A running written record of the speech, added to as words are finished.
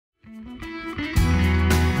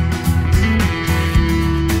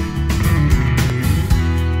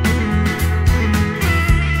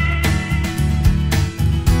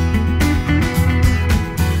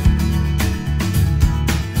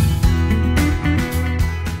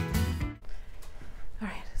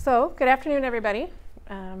So, good afternoon, everybody.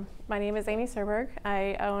 My name is Amy Surburg.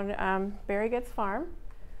 I own Berry Goods Farm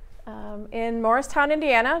in Morristown,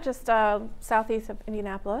 Indiana, just southeast of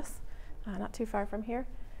Indianapolis, not too far from here.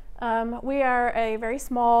 We are a very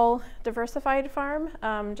small, diversified farm,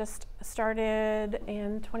 just started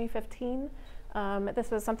in 2015.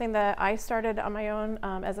 This was something that I started on my own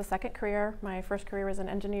as a second career. My first career was in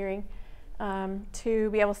engineering, to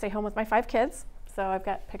be able to stay home with my 5 kids. So I've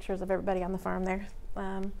got pictures of everybody on the farm there.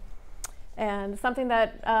 And something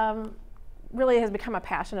that really has become a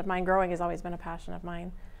passion of mine. Growing has always been a passion of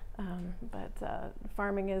mine, but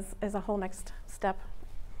farming is a whole next step.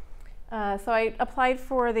 So I applied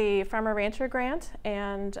for the Farmer Rancher grant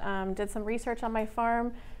and did some research on my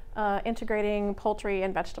farm, integrating poultry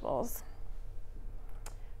and vegetables.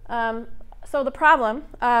 So the problem,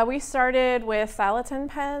 we started with Salatin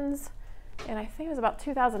pens, and I think it was about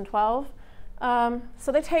 2012.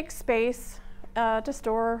 So they take space to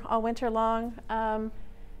store all winter long.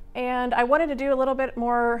 And I wanted to do a little bit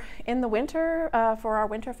more in the winter for our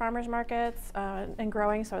winter farmers markets and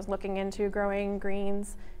growing. So I was looking into growing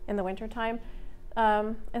greens in the winter time.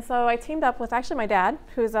 And so I teamed up with actually my dad,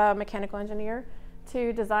 who's a mechanical engineer,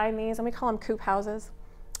 to design these, and we call them coop houses.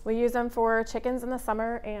 We use them for chickens in the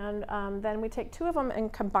summer, and then we take 2 of them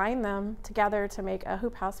and combine them together to make a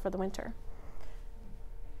hoop house for the winter.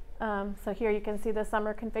 So here you can see the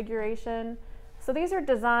summer configuration. So these are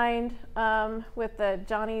designed with the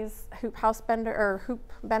Johnny's hoop house bender, or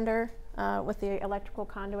hoop bender, with the electrical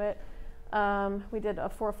conduit. We did a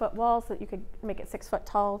 4-foot wall so that you could make it 6 foot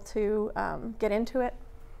tall to get into it.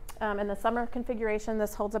 In the summer configuration,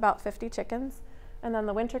 this holds about 50 chickens. And then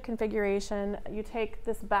the winter configuration, you take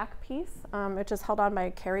this back piece, which is held on by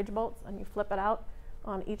carriage bolts, and you flip it out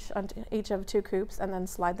on each of 2 coops, and then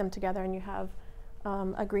slide them together, and you have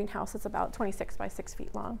a greenhouse that's about 26 by 6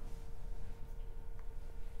 feet long.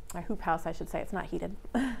 A hoop house, I should say. It's not heated.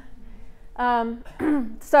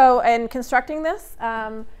 So in constructing this,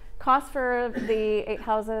 cost for the 8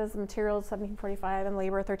 houses, materials $1,745, and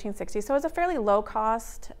labor $1,360. So it's a fairly low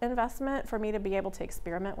cost investment for me to be able to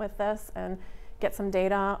experiment with this and get some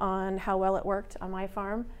data on how well it worked on my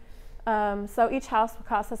farm. So each house will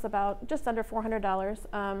cost us about just under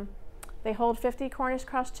 $400. They hold 50 Cornish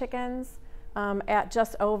cross chickens at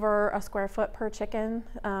just over a square foot per chicken,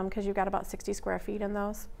 because you've got about 60 square feet in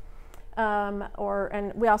those.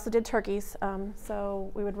 And we also did turkeys,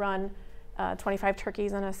 so we would run 25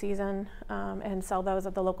 turkeys in a season and sell those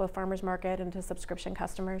at the local farmers market and to subscription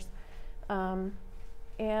customers.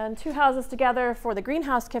 And 2 houses together for the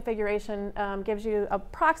greenhouse configuration gives you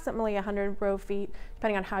approximately 100 row feet,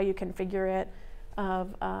 depending on how you configure it,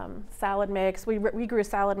 of salad mix. We grew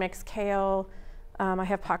salad mix, kale. I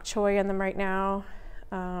have pak choi in them right now.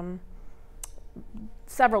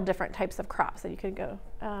 Several different types of crops that you could go.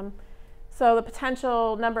 So the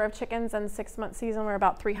potential number of chickens in 6-month season were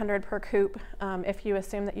about 300 per coop. If you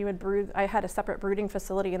assume that you would brood, I had a separate brooding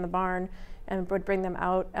facility in the barn and would bring them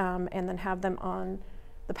out and then have them on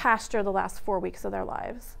the pasture the last 4 weeks of their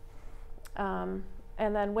lives. And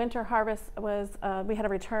then winter harvest was, we had a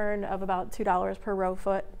return of about $2 per row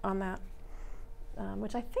foot on that,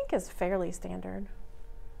 which I think is fairly standard.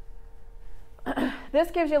 This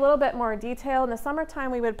gives you a little bit more detail. In the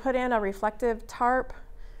summertime, we would put in a reflective tarp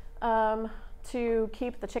to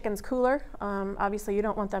keep the chickens cooler. Obviously, you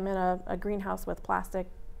don't want them in a greenhouse with plastic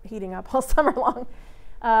heating up all summer long.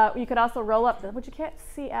 You could also roll up, which you can't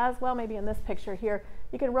see as well maybe in this picture here,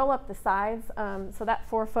 you could roll up the sides. So that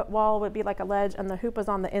 4-foot wall would be like a ledge, and the hoop was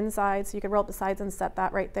on the inside, so you could roll up the sides and set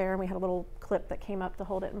that right there, and we had a little clip that came up to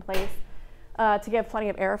hold it in place to give plenty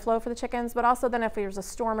of airflow for the chickens. But also then if there was a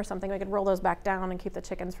storm or something, we could roll those back down and keep the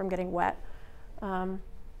chickens from getting wet.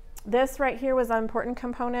 This right here was an important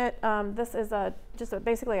component. This is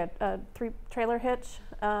basically a 3-trailer hitch,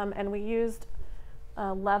 and we used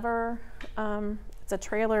a lever. It's a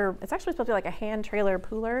trailer. It's actually supposed to be like a hand trailer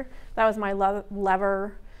pooler. That was my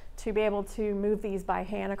lever to be able to move these by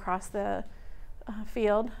hand across the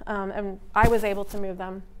field, and I was able to move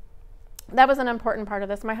them. That was an important part of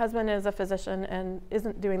this. My husband is a physician and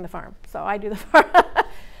isn't doing the farm, so I do the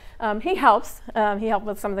farm. He helps. He helped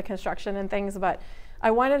with some of the construction and things, but I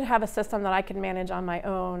wanted to have a system that I could manage on my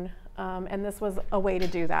own, and this was a way to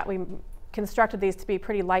do that. We constructed these to be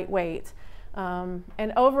pretty lightweight.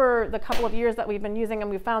 And over the couple of years that we've been using them,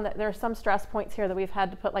 we found that there are some stress points here that we've had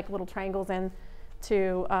to put like little triangles in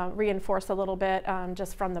to reinforce a little bit,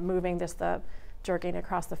 just from the moving, just the jerking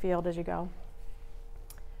across the field as you go.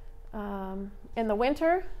 In the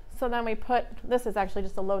winter, so then we put, this is actually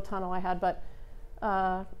just a low tunnel I had, but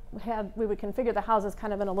we would configure the houses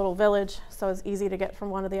kind of in a little village, so it's easy to get from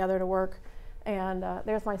one to the other to work. And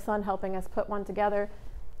there's my son helping us put one together.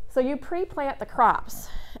 So you pre-plant the crops.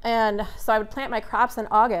 And so I would plant my crops in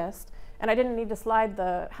August, and I didn't need to slide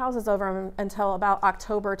the houses over them until about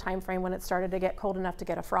October timeframe, when it started to get cold enough to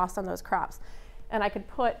get a frost on those crops. And I could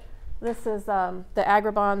put, this is the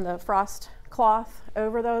Agribon, the frost cloth,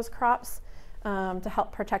 over those crops to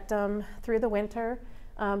help protect them through the winter.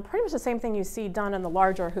 Pretty much the same thing you see done in the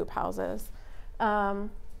larger hoop houses.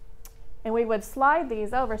 And we would slide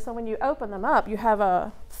these over, so when you open them up, you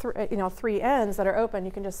have three ends that are open.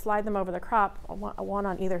 You can just slide them over the crop, one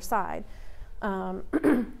on either side. And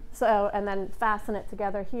then fasten it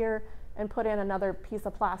together here and put in another piece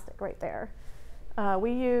of plastic right there.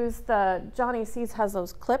 We use Johnny Seeds has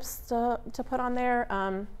those clips to put on there,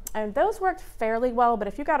 and those worked fairly well, but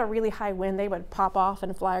if you got a really high wind, they would pop off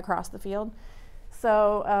and fly across the field.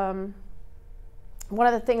 So one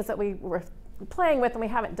of the things that we were playing with, and we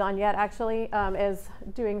haven't done yet actually, is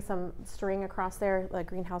doing some string across there, like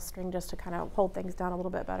greenhouse string, just to kind of hold things down a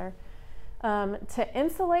little bit better. To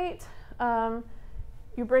insulate,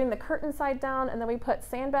 you bring the curtain side down, and then we put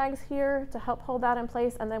sandbags here to help hold that in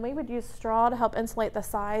place, and then we would use straw to help insulate the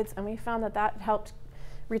sides, and we found that that helped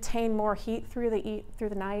retain more heat through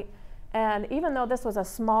the night. And even though this was a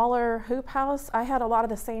smaller hoop house, I had a lot of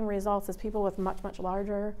the same results as people with much, much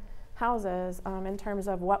larger houses in terms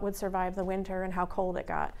of what would survive the winter and how cold it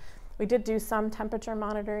got. We did do some temperature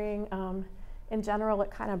monitoring. In general,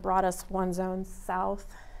 it kind of brought us one zone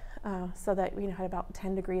south, so that we had about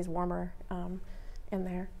 10 degrees warmer in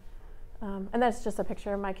there. And that's just a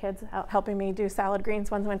picture of my kids out helping me do salad greens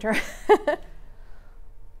one winter.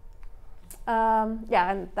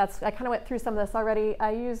 Yeah, and I kind of went through some of this already.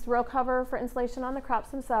 I used row cover for insulation on the crops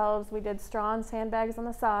themselves. We did straw and sandbags on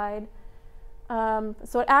the side.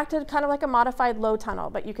 So it acted kind of like a modified low tunnel,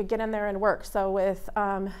 but you could get in there and work. So with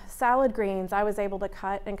salad greens, I was able to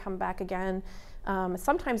cut and come back again,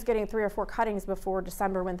 sometimes getting 3 or 4 cuttings before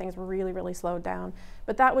December when things were really, really slowed down.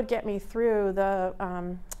 But that would get me through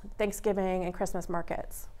the Thanksgiving and Christmas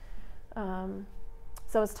markets.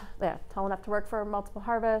 So it's tall enough to work for multiple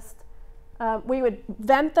harvests. We would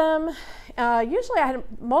vent them. Usually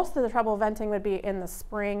most of the trouble venting would be in the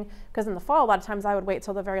spring, because in the fall a lot of times I would wait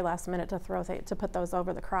till the very last minute to put those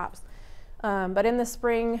over the crops. But in the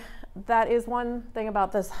spring, that is one thing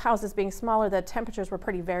about this houses being smaller, the temperatures were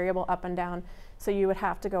pretty variable up and down, so you would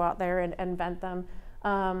have to go out there and vent them.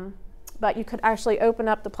 But you could actually open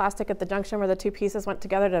up the plastic at the junction where the 2 pieces went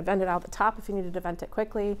together to vent it out the top if you needed to vent it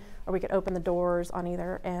quickly, or we could open the doors on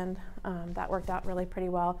either end. That worked out really pretty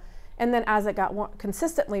well. And then as it got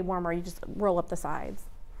consistently warmer, you just roll up the sides.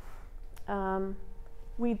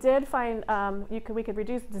 We did find we could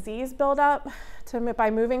reduce disease buildup by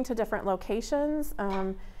moving to different locations.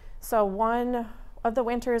 So one of the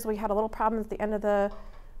winters, we had a little problem at the end of the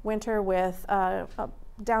winter with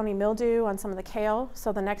downy mildew on some of the kale.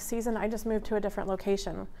 So the next season, I just moved to a different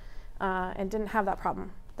location and didn't have that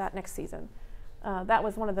problem that next season. That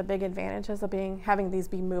was one of the big advantages of having these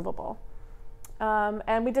be movable.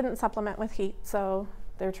 And we didn't supplement with heat, so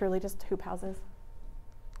they're truly just hoop houses.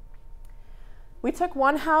 We took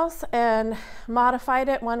one house and modified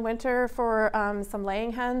it one winter for some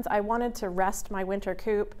laying hens. I wanted to rest my winter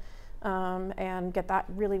coop and get that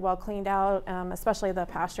really well cleaned out, especially the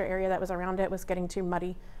pasture area that was around it was getting too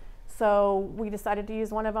muddy. So we decided to use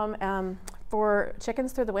one of them for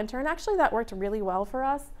chickens through the winter, and actually that worked really well for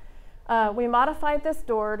us. We modified this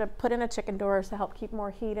door to put in a chicken door to help keep more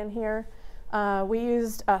heat in here. We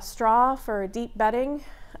used straw for deep bedding.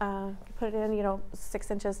 Put it in,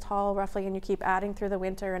 6 inches tall roughly, and you keep adding through the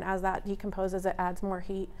winter, and as that decomposes, it adds more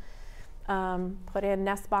heat. Put in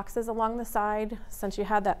nest boxes along the side. Since you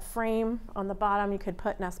had that frame on the bottom, you could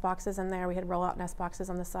put nest boxes in there. We had roll-out nest boxes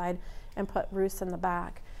on the side and put roosts in the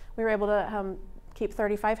back. We were able to keep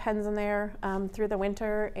 35 hens in there through the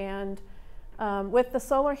winter, and with the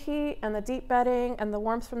solar heat and the deep bedding and the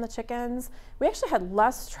warmth from the chickens, we actually had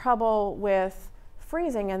less trouble with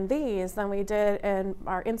freezing in these than we did in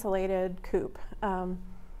our insulated coop.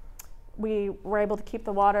 We were able to keep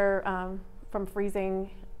the water from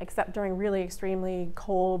freezing except during really extremely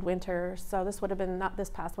cold winters. So this would have been not this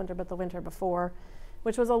past winter, but the winter before,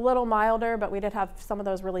 which was a little milder, but we did have some of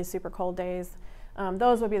those really super cold days.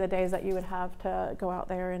 Those would be the days that you would have to go out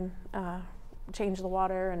there and change the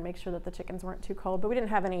water and make sure that the chickens weren't too cold, but we didn't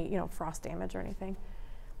have any, frost damage or anything.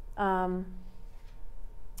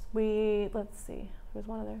 Let's see, there was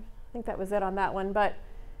one other, I think that was it on that one, but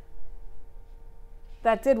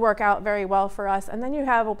that did work out very well for us. And then you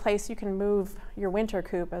have a place you can move your winter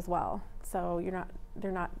coop as well, so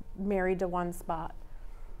they're not married to one spot.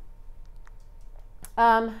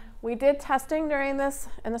 We did testing during this,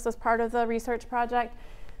 and this was part of the research project.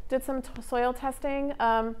 Did some soil testing.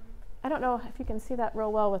 I don't know if you can see that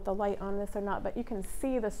real well with the light on this or not, but you can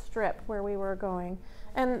see the strip where we were going.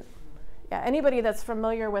 And yeah, anybody that's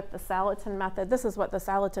familiar with the Salatin method, this is what the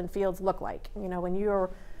Salatin fields look like. You know, when you're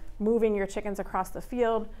moving your chickens across the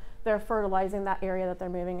field, they're fertilizing that area that they're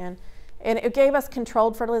moving in. And it gave us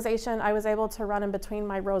controlled fertilization. I was able to run them between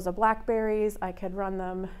my rows of blackberries. I could run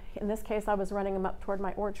them, in this case, I was running them up toward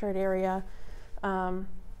my orchard area.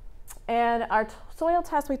 And our soil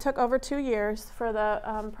test, we took over 2 years for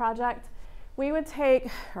the project. We would take,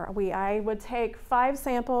 I would take 5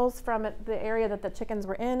 samples from the area that the chickens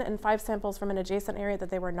were in and 5 samples from an adjacent area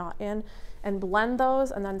that they were not in, and blend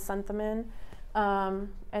those and then send them in.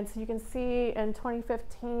 And so you can see in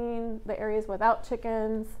 2015, the areas without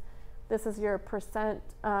chickens. This is your percent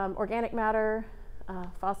organic matter,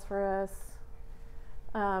 phosphorus,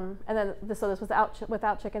 and then so this was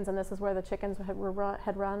without chickens, and this is where the chickens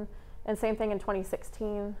had run. And same thing in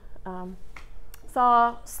 2016.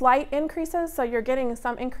 Saw slight increases, so you're getting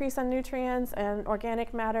some increase in nutrients and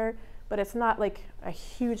organic matter, but it's not like a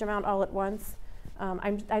huge amount all at once.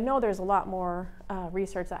 I know there's a lot more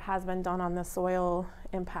research that has been done on the soil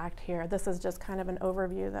impact here. This is just kind of an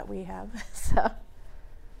overview that we have. So.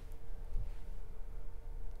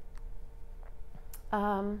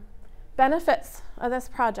 Benefits of this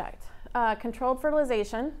project. Controlled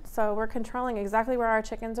fertilization, so we're controlling exactly where our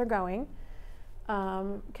chickens are going.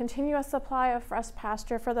 Continuous supply of fresh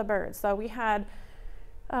pasture for the birds. So we had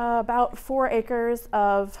about 4 acres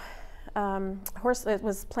of it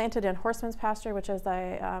was planted in horseman's pasture, which is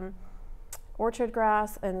a orchard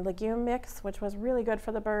grass and legume mix, which was really good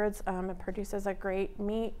for the birds. It produces a great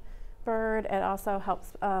meat bird. It also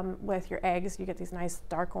helps with your eggs. You get these nice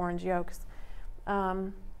dark orange yolks.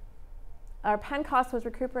 Our pen cost was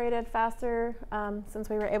recuperated faster since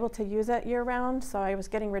we were able to use it year-round, so I was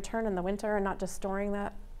getting return in the winter and not just storing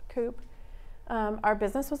that coop. Our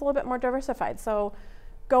business was a little bit more diversified, so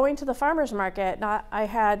going to the farmer's market, I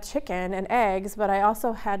had chicken and eggs, but I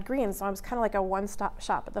also had greens, so I was kind of like a one-stop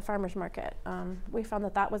shop at the farmer's market. We found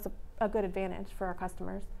that that was a good advantage for our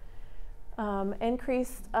customers.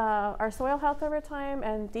 Increased our soil health over time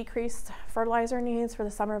and decreased fertilizer needs for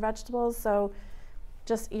the summer vegetables. So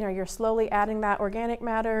just, you're slowly adding that organic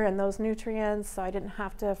matter and those nutrients, so I didn't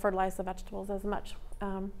have to fertilize the vegetables as much.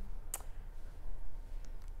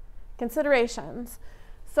 Considerations.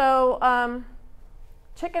 So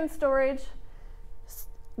chicken storage,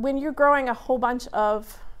 when you're growing a whole bunch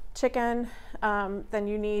of chicken, then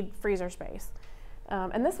you need freezer space.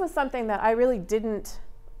 And this was something that I really didn't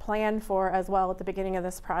plan for as well at the beginning of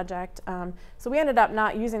this project. So we ended up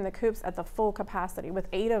not using the coops at the full capacity. With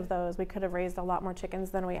 8 of those, we could have raised a lot more chickens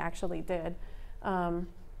than we actually did.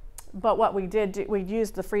 But what we did do, we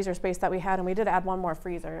used the freezer space that we had, and we did add 1 more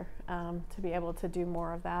freezer to be able to do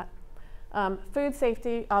more of that. Food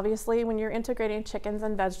safety, obviously, when you're integrating chickens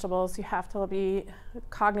and vegetables, you have to be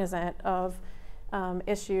cognizant of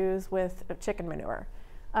issues with chicken manure.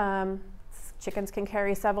 Chickens can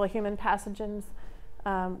carry several human pathogens.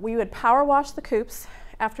 We would power wash the coops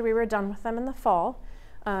after we were done with them in the fall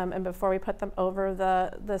and before we put them over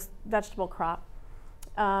the vegetable crop.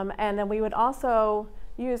 And then we would also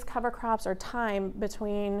use cover crops or thyme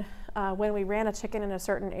between when we ran a chicken in a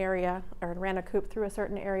certain area or ran a coop through a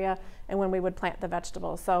certain area and when we would plant the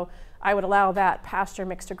vegetables. So I would allow that pasture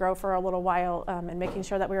mix to grow for a little while and making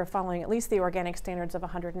sure that we were following at least the organic standards of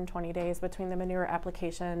 120 days between the manure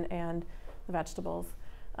application and the vegetables.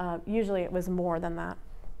 Usually it was more than that.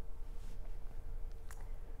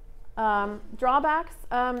 Drawbacks.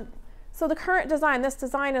 So the current design, this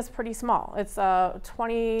design is pretty small. It's a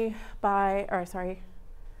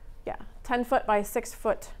 10 foot by 6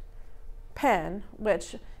 foot pen,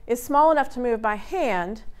 which is small enough to move by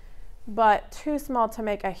hand, but too small to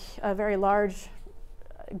make a very large,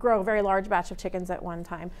 grow a very large batch of chickens at one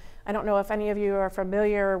time. I don't know if any of you are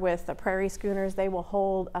familiar with the prairie schooners. They will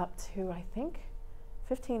hold up to, I think,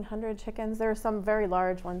 1,500 chickens. There are some very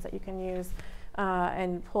large ones that you can use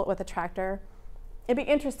and pull it with a tractor. It'd be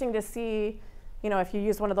interesting to see, if you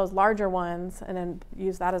use one of those larger ones and then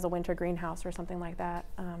use that as a winter greenhouse or something like that,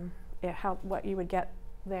 what you would get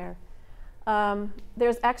there.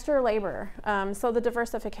 There's extra labor. So the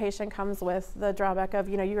diversification comes with the drawback of,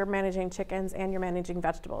 you're managing chickens and you're managing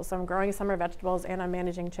vegetables. So I'm growing summer vegetables and I'm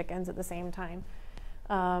managing chickens at the same time.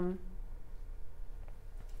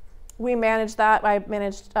 We managed that.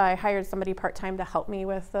 I hired somebody part-time to help me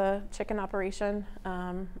with the chicken operation,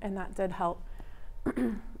 and that did help.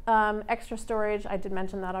 Extra storage, I did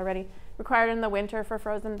mention that already, required in the winter for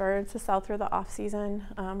frozen birds to sell through the off season,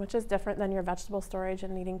 which is different than your vegetable storage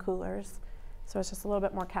and needing coolers. So it's just a little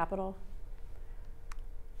bit more capital.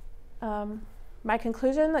 My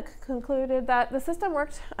conclusion concluded that the system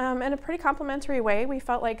worked in a pretty complementary way. We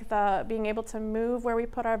felt like being able to move where we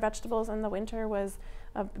put our vegetables in the winter was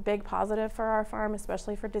a big positive for our farm,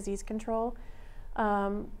 especially for disease control.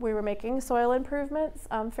 We were making soil improvements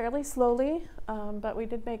fairly slowly, but we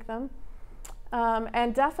did make them.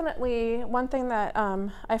 And definitely one thing that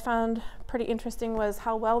I found pretty interesting was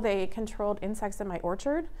how well they controlled insects in my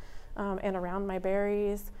orchard and around my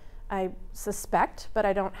berries. I suspect, but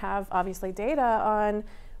I don't have obviously data on,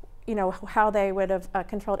 you know, how they would have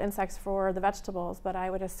controlled insects for the vegetables, but I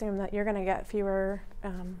would assume that you're going to get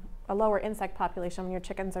a lower insect population when your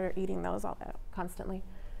chickens are eating those constantly.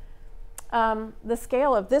 The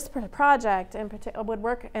scale of this project in particular would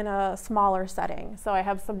work in a smaller setting. So I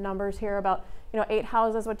have some numbers here about, 8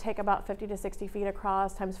 houses would take about 50 to 60 feet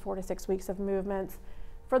across times 4 to 6 weeks of movements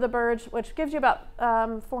for the birds, which gives you about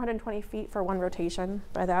 420 feet for one rotation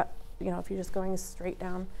by that, if you're just going straight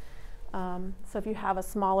down. So if you have a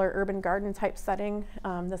smaller urban garden type setting,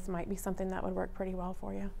 this might be something that would work pretty well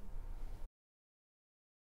for you.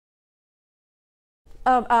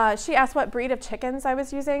 She asked what breed of chickens I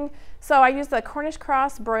was using. So I used the Cornish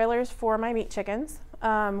cross broilers for my meat chickens.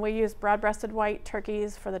 We used broad-breasted white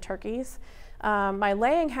turkeys for the turkeys. My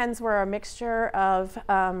laying hens were a mixture of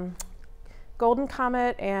Golden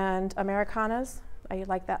Comet and Americanas. I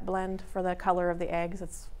like that blend for the color of the eggs.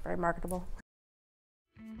 It's very marketable.